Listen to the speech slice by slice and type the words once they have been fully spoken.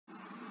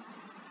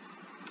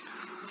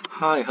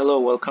Hi, hello,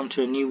 welcome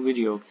to a new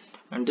video.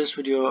 In this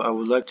video, I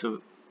would like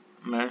to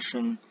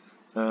mention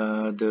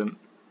the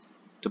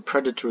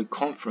predatory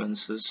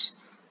conferences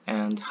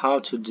and how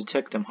to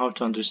detect them, how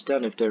to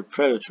understand if they're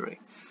predatory.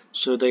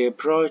 So they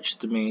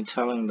approached me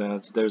telling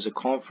that there's a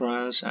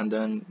conference and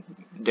then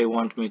they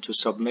want me to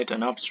submit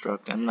an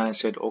abstract, and I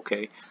said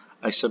okay.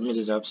 I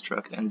submitted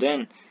abstract, and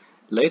then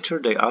later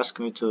they asked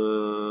me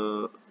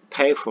to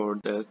pay for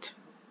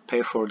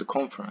the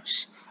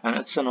conference, and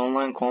it's an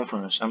online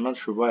conference. I'm not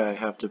sure why I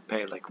have to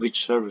pay, like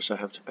which service I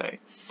have to pay.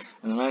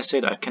 And then I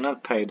said I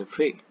cannot pay the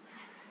fee,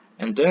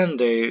 and then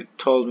they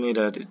told me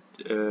that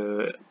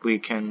we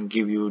can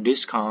give you a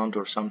discount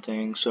or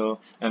something, so,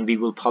 and we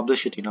will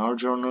publish it in our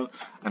journal.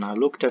 And I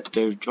looked at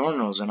their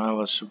journals and I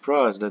was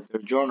surprised that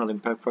their journal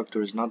impact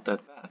factor is not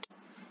that bad,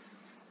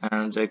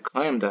 and they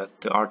claim that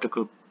the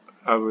article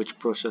average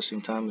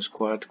processing time is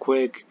quite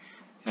quick,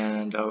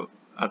 and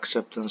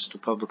acceptance to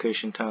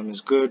publication time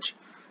is good.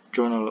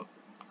 Journal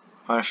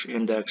hash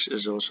index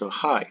is also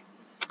high.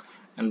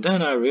 And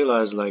then I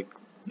realized, like,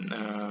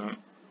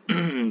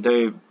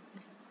 they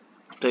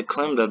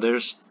claim that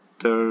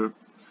their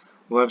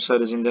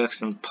website is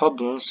indexed in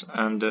Publins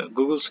and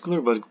Google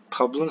Scholar, but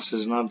Publins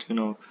is not,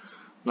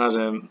 not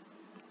a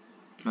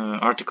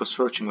article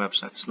searching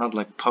website. It's not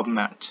like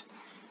PubMed,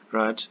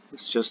 right?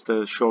 It's just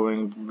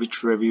showing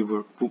which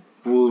reviewer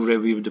who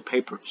reviewed the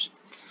papers.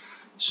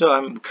 So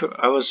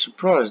I was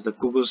surprised that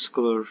Google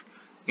Scholar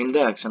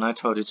index, and I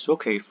thought it's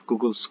okay if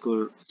Google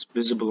Scholar is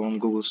visible on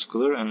Google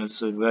Scholar and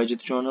it's a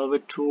widget journal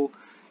with two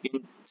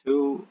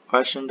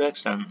hash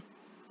index, then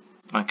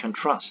I can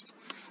trust.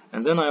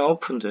 And then I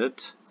opened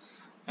it,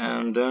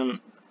 and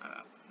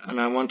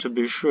I want to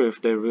be sure if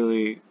they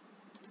really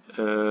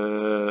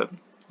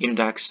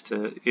indexed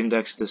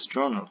this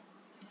journal.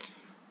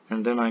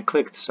 And then I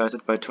clicked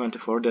cited by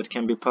 24. That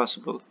can be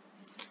possible,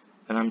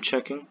 and I'm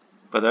checking,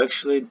 but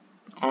actually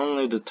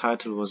only the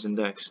title was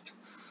indexed.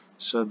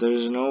 So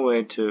there's no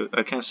way to,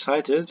 I can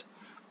cite it,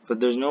 but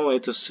there's no way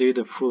to see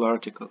the full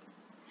article.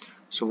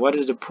 So what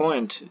is the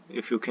point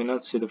if you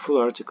cannot see the full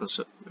article?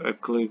 So I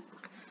click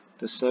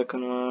the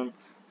second one,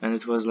 and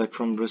it was like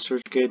from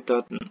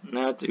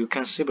researchgate.net. You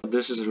can see, but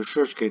this is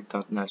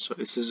researchgate.net, so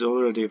this is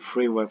already a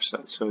free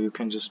website, so you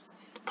can just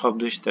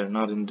publish there,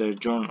 not in their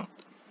journal.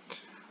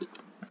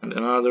 And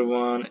another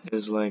one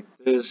is like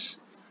this: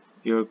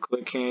 you're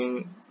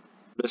clicking,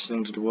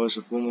 listening to the voice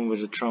of women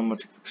with a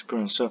traumatic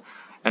experience. So,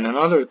 and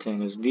another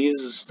thing is,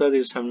 these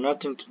studies have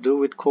nothing to do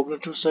with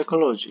cognitive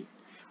psychology,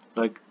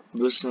 like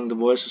listening to the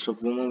voices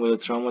of women with a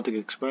traumatic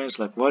experience.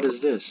 Like, what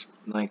is this?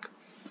 Like,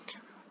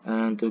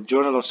 and the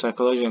Journal of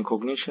Psychology and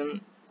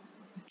Cognition,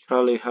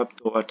 Charlie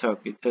Hebdo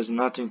attack. It has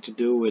nothing to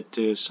do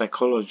with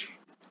psychology,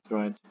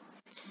 right?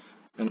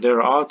 And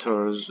their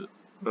authors,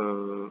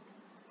 and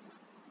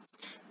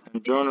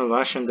journal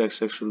hash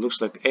index actually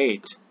looks like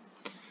 8,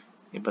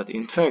 but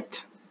in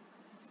fact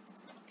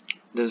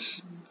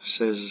this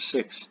says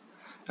 6,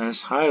 and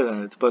it's higher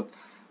than it. But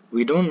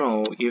we don't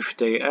know if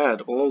they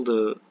add all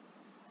the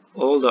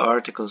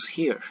articles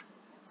here.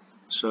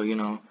 So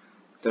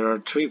there are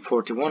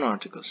 341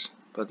 articles,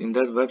 but in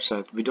that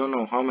website we don't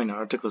know how many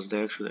articles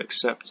they actually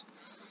accept.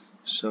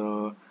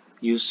 So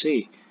you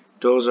see,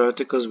 those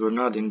articles were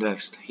not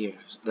indexed here,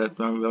 that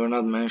were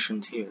not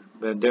mentioned here,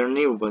 but they're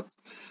new. But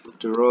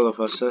the role of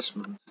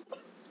assessment,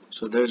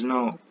 so there's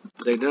no,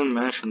 they didn't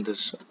mention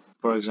this,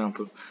 for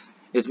example.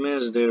 It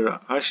means their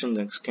hash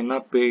index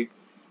cannot be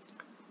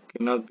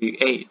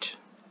 8,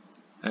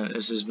 and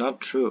this is not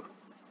true.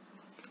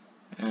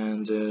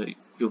 And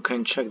you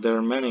can check, there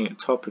are many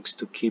topics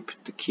to keep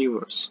the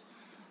keywords,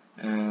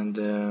 and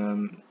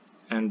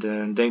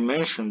they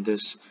mentioned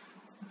this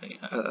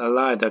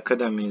allied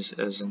academies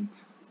as in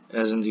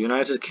the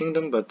United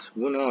Kingdom, but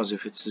who knows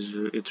if it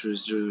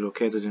is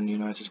located in the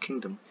United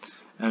Kingdom.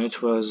 And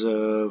it was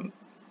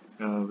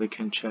we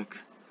can check,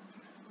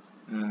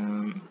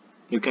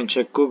 you can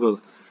check Google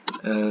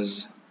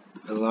as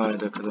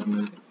allied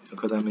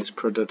academies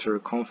predatory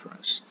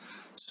conference.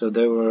 So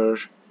they were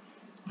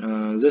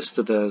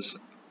listed as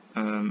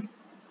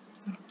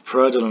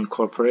fraudulent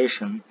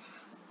corporation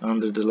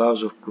under the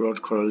laws of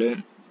North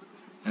Carolina,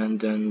 and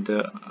then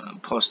the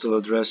postal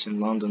address in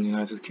London,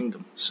 United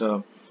Kingdom.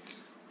 So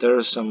there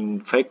is some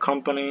fake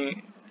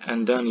company,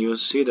 and then you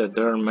see that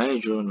there are many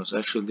journals.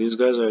 Actually, these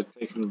guys are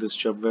taking this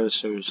job very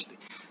seriously.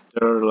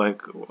 There are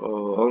like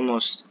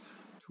almost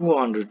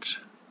 200,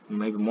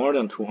 maybe more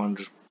than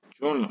 200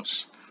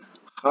 journals.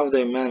 How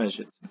they manage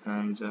it?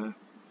 And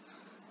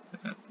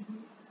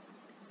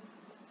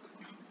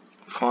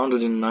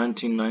founded in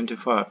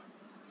 1995.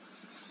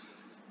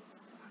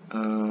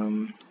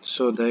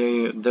 So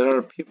there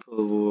are people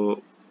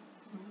who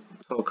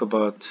talk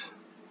about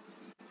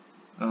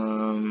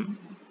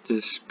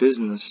this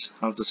business,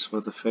 how to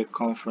spot a fake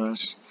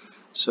conference.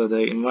 So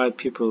they invite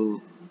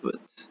people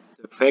with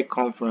the fake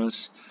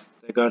conference.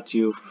 They got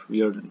your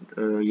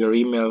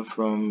email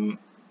from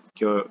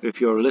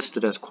if you're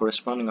listed as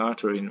corresponding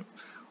author in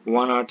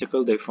one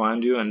article, they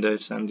find you and they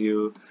send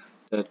you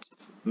that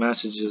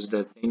messages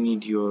that they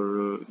need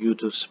you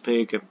to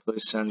speak,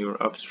 please send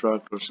your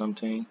abstract or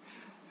something,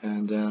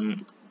 and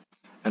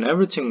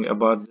everything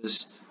about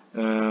this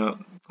uh,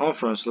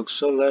 conference looks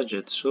so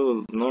legit,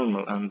 so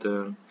normal,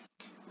 and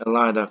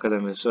allied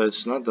academy. So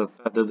it's not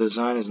that bad. The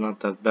design is not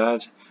that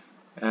bad,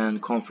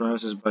 and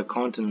conferences by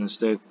continents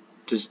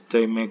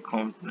they make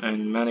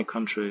in many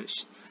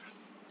countries,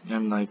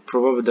 and like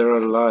probably there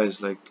are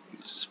lies like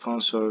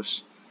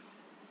sponsors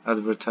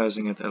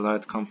advertising at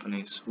allied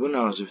companies. Who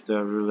knows if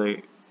they're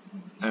really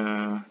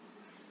uh,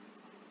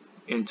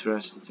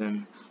 interested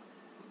in.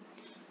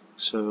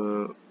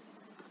 So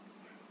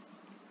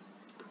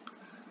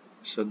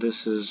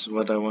this is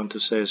what I want to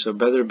say. So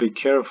better be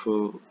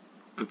careful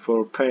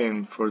before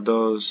paying for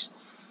those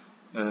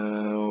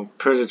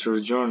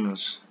predatory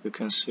journals. You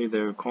can see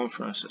their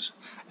conferences,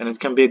 and it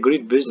can be a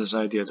great business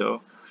idea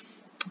though.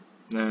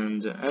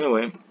 And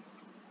anyway,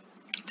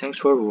 thanks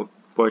for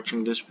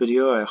watching this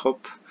video.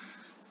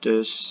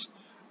 This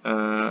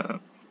uh,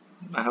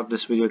 I hope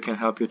this video can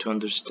help you to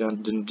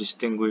understand and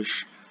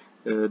distinguish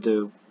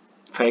the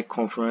fake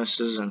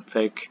conferences and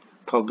fake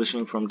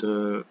publishing from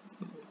the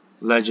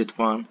legit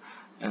one.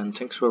 And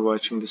thanks for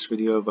watching this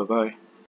video. Bye bye.